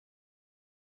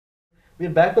we're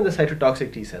back on the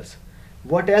cytotoxic T cells.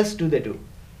 What else do they do?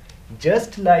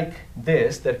 Just like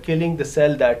this, they're killing the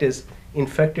cell that is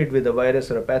infected with a virus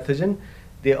or a pathogen.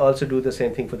 They also do the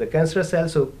same thing for the cancer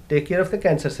cells. So take care of the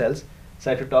cancer cells,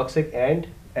 cytotoxic and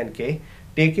NK.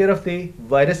 Take care of the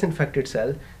virus infected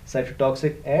cell,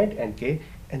 cytotoxic and NK.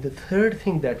 And the third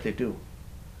thing that they do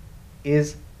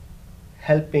is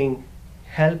help in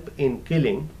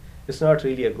killing. It's not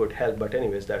really a good help, but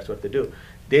anyways, that's what they do.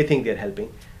 They think they're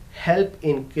helping. Help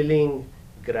in killing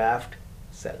graft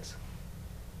cells.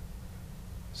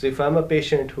 So if I'm a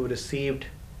patient who received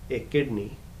a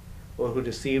kidney, or who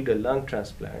received a lung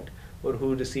transplant, or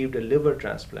who received a liver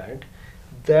transplant,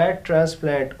 that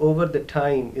transplant over the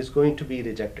time is going to be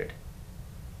rejected,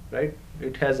 right?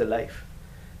 It has a life.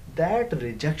 That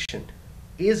rejection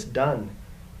is done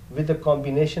with a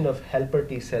combination of helper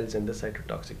T cells and the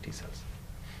cytotoxic T cells.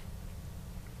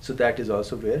 So that is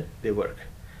also where they work.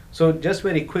 So just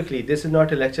very quickly, this is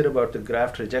not a lecture about the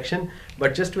graft rejection,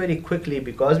 but just very quickly,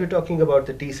 because we're talking about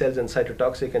the T cells and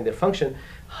cytotoxic and their function,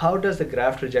 how does the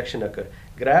graft rejection occur?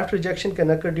 Graft rejection can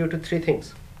occur due to three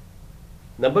things.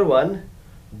 Number one,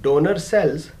 donor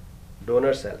cells.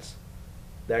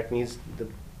 That means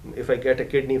if I get a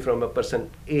kidney from a person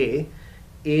A,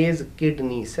 A's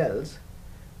kidney cells,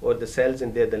 or the cells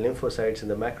in there, the lymphocytes and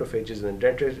the macrophages and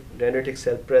the dendritic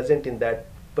cell present in that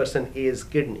person A's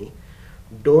kidney,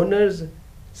 donors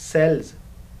cells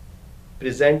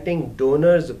presenting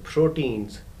donors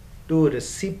proteins to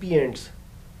recipients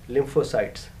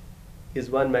lymphocytes is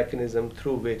one mechanism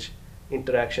through which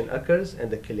interaction occurs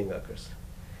and the killing occurs.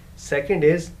 Second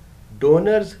is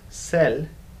donors cell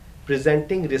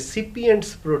presenting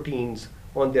recipients proteins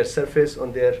on their surface,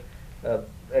 on their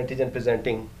antigen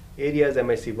presenting areas,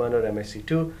 MIC1 or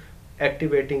MIC2,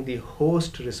 activating the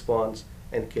host response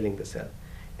and killing the cell.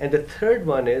 And the third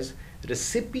one is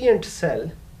recipient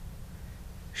cell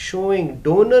showing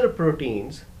donor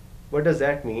proteins. What does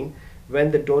that mean?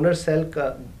 When the donor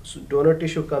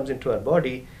tissue comes into our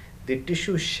body, the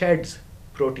tissue sheds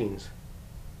proteins.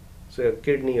 So a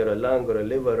kidney or a lung or a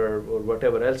liver or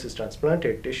whatever else is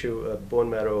transplanted tissue, bone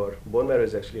marrow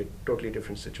is actually a totally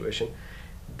different situation.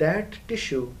 That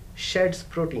tissue sheds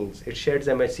proteins. It sheds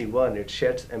MHC1, it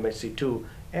sheds MHC2,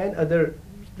 and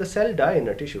the cell die in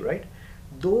a tissue, right?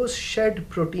 Those shed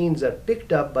proteins are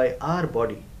picked up by our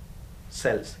body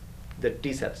cells, the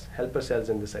T cells, helper cells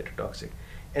and the cytotoxic.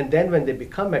 And then when they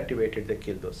become activated, they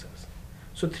kill those cells.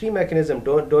 So three mechanisms: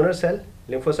 donor cell,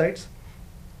 lymphocytes,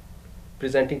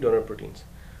 presenting donor proteins.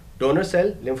 Donor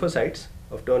cell, lymphocytes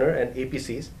of donor and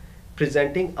APCs,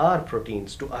 presenting our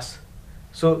proteins to us.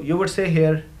 So you would say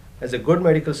here, as a good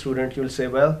medical student, you'll say,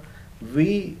 well,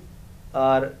 we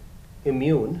are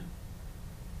immune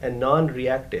and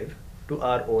non-reactive to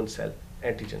our own cell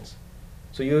antigens.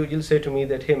 So you'll say to me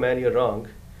that, hey man, you're wrong.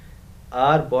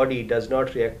 Our body does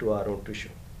not react to our own tissue.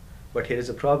 But here is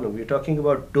a problem. We're talking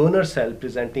about donor cell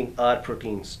presenting our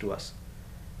proteins to us.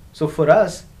 So for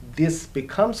us, this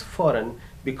becomes foreign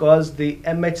because the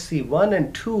MHC1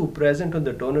 and 2 present on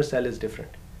the donor cell is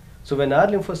different. So when our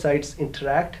lymphocytes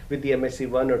interact with the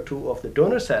MHC1 or 2 of the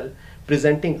donor cell,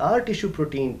 presenting our tissue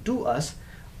protein to us,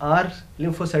 our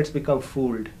lymphocytes become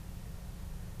fooled.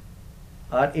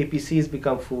 Our APCs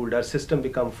become fooled, our system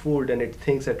becomes fooled, and it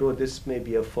thinks that, oh, this may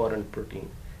be a foreign protein.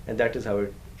 And that is how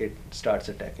it starts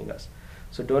attacking us.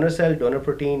 So donor cell, donor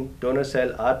protein, donor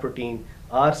cell, our protein,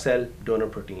 our cell, donor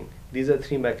protein. These are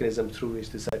three mechanisms through which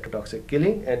the cytotoxic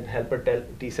killing and helper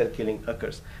T cell killing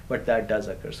occurs. But that does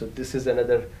occur. So this is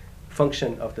another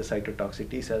function of the cytotoxic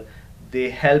T cell. They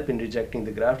help in rejecting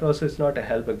the graft. Also, it's not a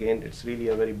help again. It's really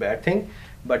a very bad thing,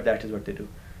 but that is what they do.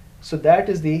 So that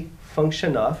is the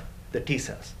function of the T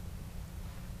cells,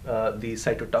 the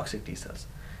cytotoxic T cells.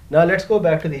 Now let's go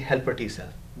back to the helper T cell.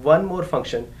 One more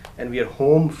function, and we are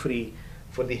home free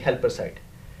for the helper side.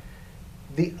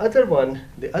 The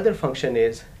other function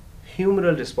is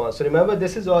humoral response. So remember,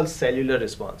 this is all cellular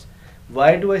response.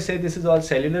 Why do I say this is all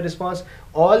cellular response?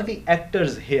 All the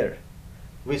actors here,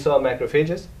 we saw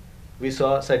macrophages, we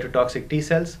saw cytotoxic T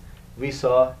cells, we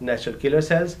saw natural killer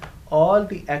cells. All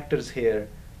the actors here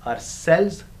are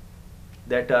cells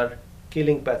that are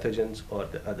killing pathogens or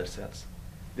the other cells.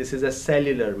 This is a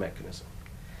cellular mechanism.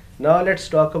 Now let's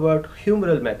talk about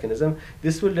humoral mechanism.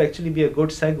 This will actually be a good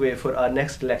segue for our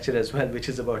next lecture as well, which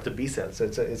is about the B cells. So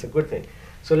it's a good thing.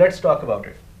 So let's talk about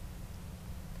it.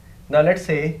 Now let's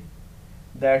say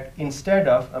that instead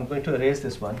of, I'm going to erase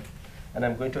this one, and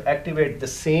I'm going to activate the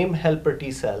same helper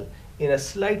T cell in a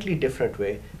slightly different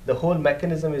way. The whole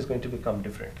mechanism is going to become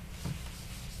different.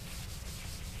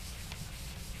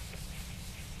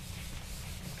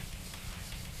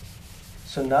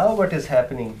 So now what is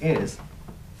happening is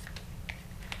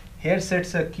Here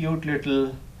sits a cute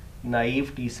little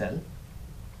naive T cell.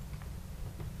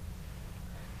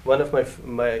 One of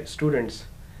my students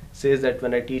says that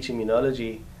when I teach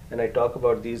immunology and I talk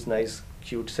about these nice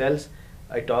cute cells,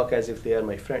 I talk as if they are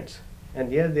my friends.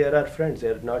 And yeah, they are our friends. They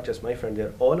are not just my friends, they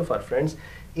are all of our friends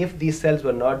if these cells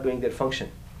were not doing their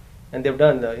function. And they've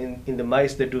done, in the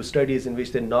mice, they do studies in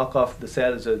which they knock off the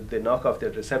cells, or they knock off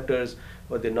their receptors,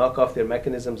 or they knock off their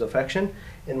mechanisms of action.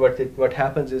 And what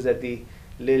happens is that the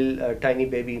little tiny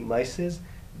baby mices,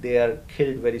 they are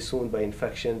killed very soon by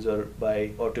infections or by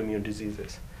autoimmune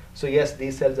diseases. So yes,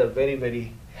 these cells are very,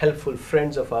 very helpful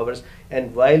friends of ours.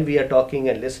 And while we are talking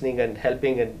and listening and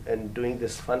helping and doing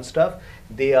this fun stuff,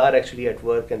 they are actually at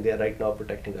work and they are right now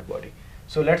protecting our body.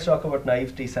 So let's talk about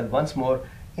naive T cell once more.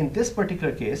 In this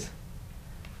particular case,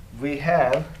 we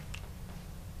have,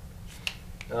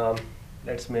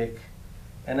 let's make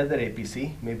another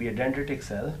APC, maybe a dendritic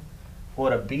cell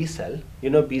or a B cell. You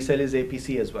know, B cell is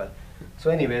APC as well. So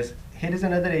anyways, here is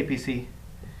another APC.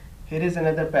 Here is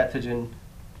another pathogen.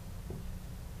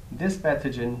 This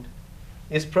pathogen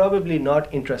is probably not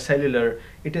intracellular.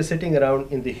 It is sitting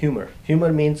around in the humor.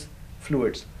 Humor means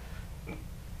fluids.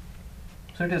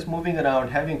 So it is moving around,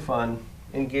 having fun,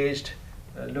 engaged.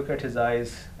 Look at his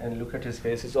eyes and look at his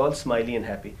face. It's all smiley and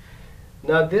happy.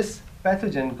 Now this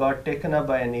pathogen got taken up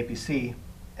by an APC,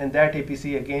 and that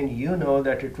APC, again, you know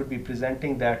that it would be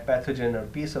presenting that pathogen or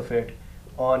piece of it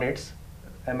on its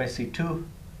MSC2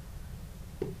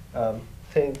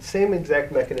 thing. Same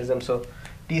exact mechanism. So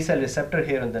T cell receptor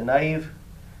here on the naive,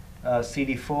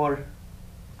 CD4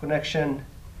 connection,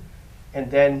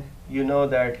 and then you know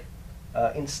that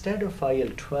instead of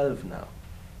IL-12 now,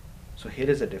 so here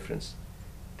is a difference.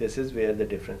 This is where the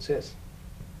difference is.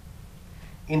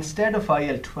 Instead of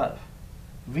IL-12,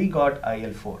 we got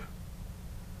IL-4.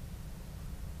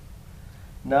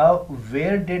 Now,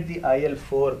 where did the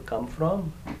IL-4 come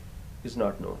from is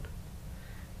not known.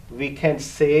 We can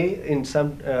say in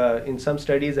some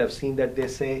studies I've seen that they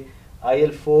say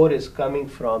IL-4 is coming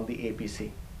from the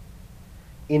APC.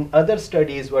 In other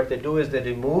studies, what they do is they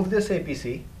remove this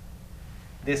APC.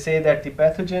 They say that the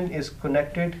pathogen is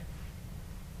connected,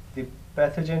 the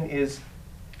pathogen is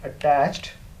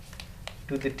attached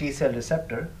to the T cell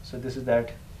receptor. So this is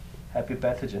that happy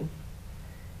pathogen.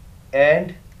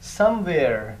 And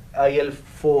somewhere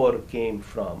IL-4 came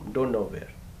from, don't know where.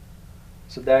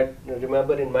 So that,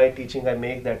 remember in my teaching I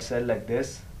make that cell like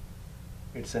this.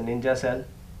 It's a ninja cell.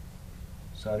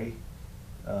 Sorry,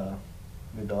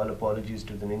 with all apologies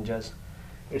to the ninjas.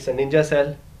 It's a ninja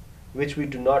cell which we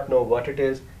do not know what it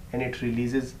is, and it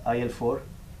releases IL-4.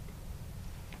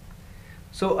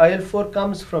 So IL-4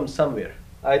 comes from somewhere,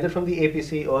 either from the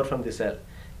APC or from the cell.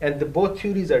 And both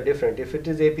theories are different. If it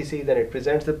is APC, then it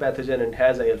presents the pathogen and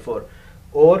has IL-4.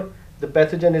 Or the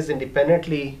pathogen is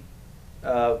independently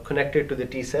connected to the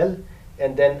T cell,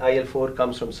 and then IL-4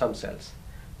 comes from some cells.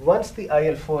 Once the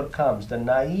IL-4 comes, the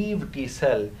naive T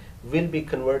cell will be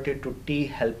converted to T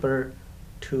helper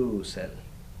 2 cell.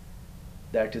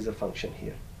 That is a function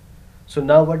here. So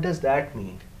now what does that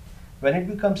mean? When it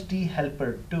becomes T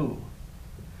helper 2,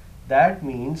 that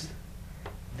means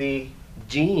the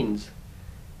genes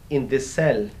in this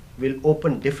cell will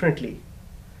open differently.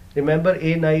 Remember,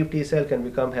 a naive T cell can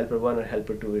become helper 1 or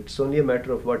helper 2. It's only a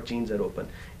matter of what genes are open.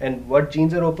 And what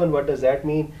genes are open, what does that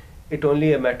mean? It's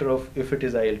only a matter of if it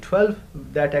is IL-12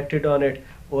 that acted on it,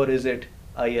 or is it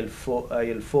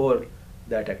IL-4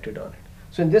 that acted on it.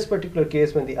 So in this particular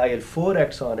case, when the IL-4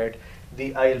 acts on it, the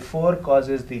IL-4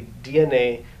 causes the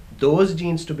DNA, those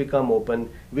genes to become open,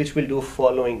 which will do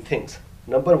following things.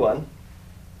 Number one,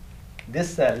 this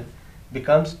cell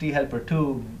becomes T helper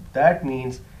 2. That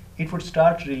means it would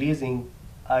start releasing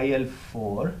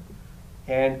IL-4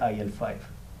 and IL-5.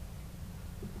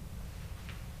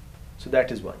 So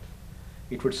that is one.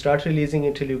 It would start releasing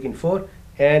interleukin 4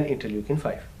 and interleukin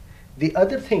 5. The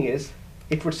other thing is,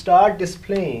 it would start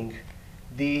displaying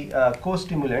the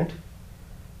co-stimulant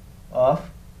of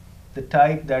the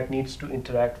type that needs to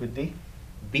interact with the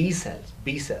B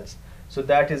cells. So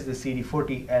that is the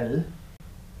CD40L,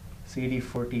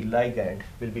 CD40 ligand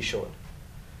will be shown.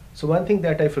 So one thing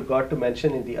that I forgot to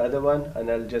mention in the other one, and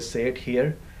I'll just say it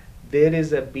here, there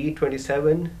is a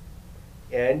B27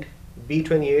 and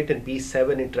B28 and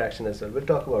B7 interaction as well. We'll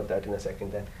talk about that in a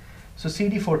second then. So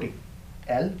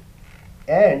CD40L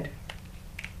and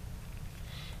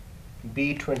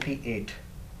B28.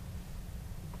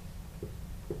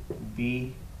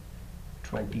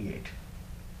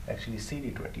 Actually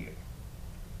CD28.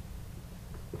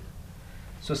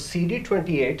 So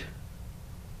CD28,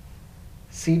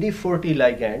 CD40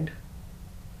 ligand,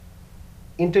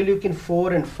 interleukin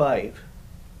 4 and 5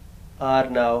 are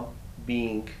now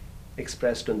being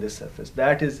expressed on this surface.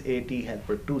 That is a T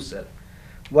helper 2 cell.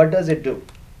 What does it do?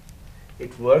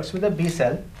 It works with a B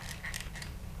cell.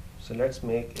 So let's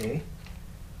make a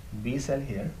B cell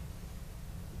here.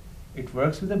 It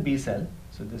works with a B cell.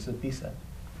 So this is a B cell.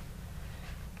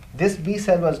 This B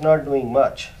cell was not doing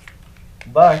much,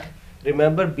 but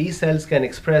remember, B cells can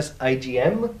express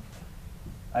IgM,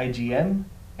 IgM,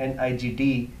 and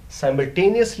IgD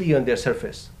simultaneously on their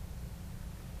surface.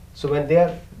 So when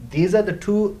these are the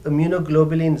two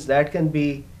immunoglobulins that can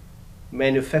be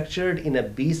manufactured in a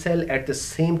B cell at the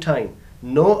same time.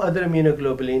 No other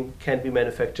immunoglobulin can be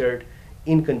manufactured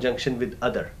in conjunction with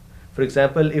other. For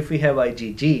example, if we have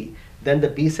IgG, then the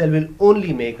B cell will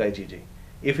only make IgG.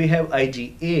 If we have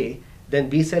IgA, then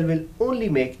B cell will only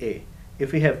make A.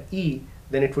 If we have E,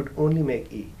 then it would only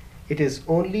make E. It is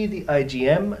only the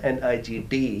IgM and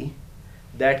IgD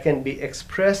that can be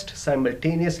expressed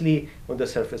simultaneously on the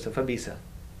surface of a B cell.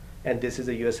 And this is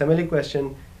a USMLE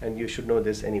question, and you should know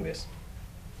this anyways.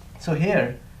 So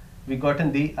here, we've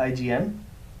gotten the IgM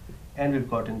and we've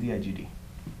gotten the IgD.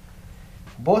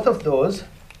 Both of those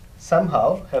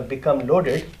somehow have become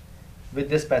loaded with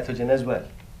this pathogen as well.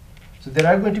 So there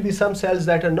are going to be some cells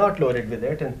that are not loaded with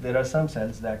it, and there are some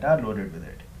cells that are loaded with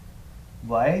it.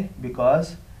 Why?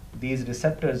 Because these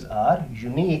receptors are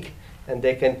unique and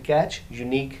they can catch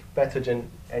unique pathogen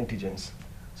antigens.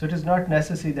 So it is not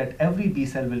necessary that every B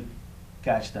cell will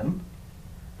catch them.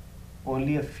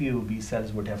 Only a few B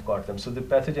cells would have caught them. So the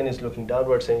pathogen is looking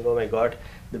downward saying, oh my God,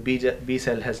 the B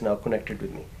cell has now connected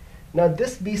with me. Now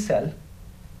this B cell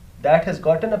that has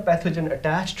gotten a pathogen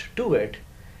attached to it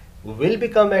will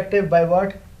become active by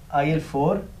what?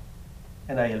 IL-4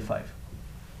 and IL-5.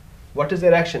 What is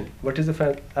their action? What is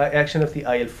the action of the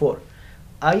IL-4?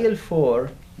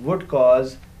 IL-4 would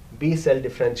cause B cell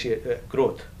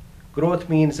growth. Growth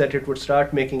means that it would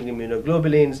start making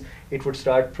immunoglobulins, it would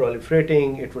start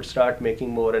proliferating, it would start making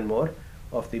more and more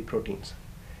of the proteins.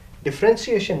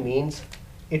 Differentiation means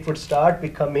it would start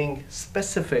becoming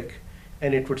specific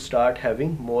and it would start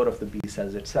having more of the B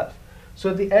cells itself.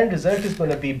 So the end result is going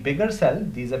to be bigger cell.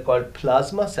 These are called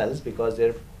plasma cells because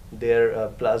their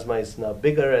plasma is now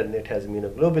bigger and it has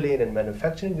immunoglobulin and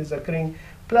manufacturing is occurring,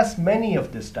 plus many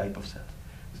of this type of cells.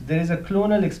 So there is a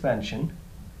clonal expansion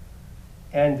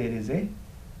and there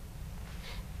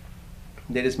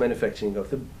is manufacturing of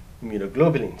the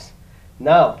immunoglobulins.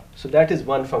 Now, so that is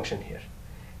one function here.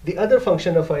 The other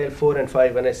function of IL-4 and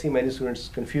 5, when I see many students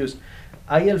confused,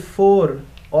 IL-4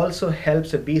 also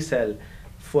helps a B cell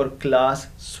for class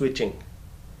switching.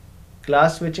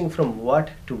 Class switching from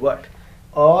what to what?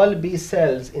 All B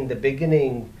cells in the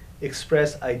beginning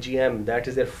express IgM, that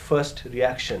is their first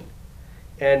reaction.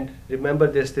 And remember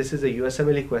this is a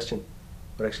USMLE question,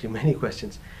 or actually many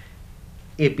questions.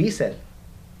 A B cell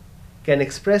can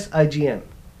express IgM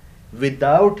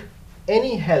without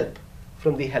any help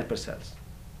from the helper cells.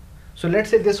 So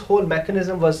let's say this whole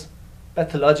mechanism was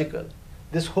pathological.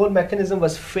 This whole mechanism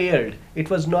was failed. It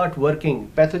was not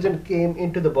working. Pathogen came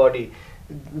into the body.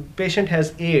 Patient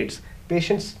has AIDS.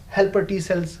 Patient's helper T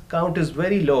cells count is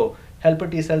very low. Helper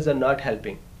T cells are not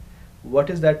helping. What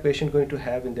is that patient going to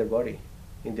have in their body,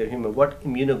 in their human? What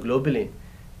immunoglobulin?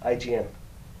 IgM.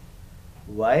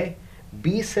 Why?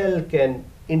 B cell can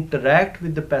interact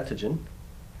with the pathogen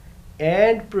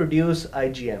and produce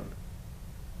IgM.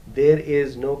 There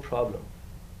is no problem.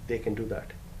 They can do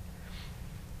that.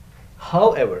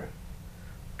 However,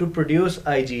 to produce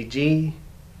IgG,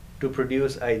 to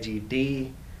produce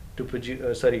IgD, to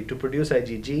produce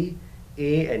IgG,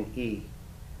 A and E,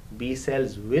 B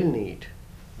cells will need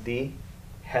the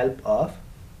help of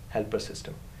helper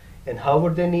system. And how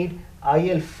would they need?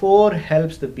 IL-4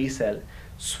 helps the B cell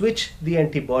switch the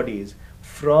antibodies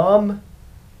from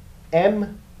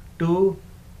M to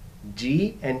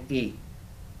G and E.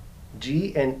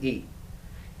 G and E.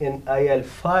 And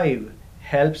IL-5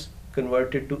 helps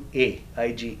convert it to A,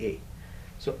 IgA.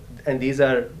 So, and these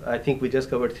are, I think we just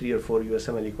covered 3 or 4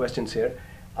 USMLE questions here.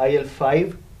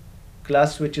 IL-5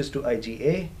 class switches to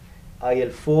IgA,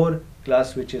 IL-4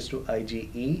 class switches to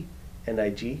IgE and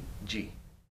IgG.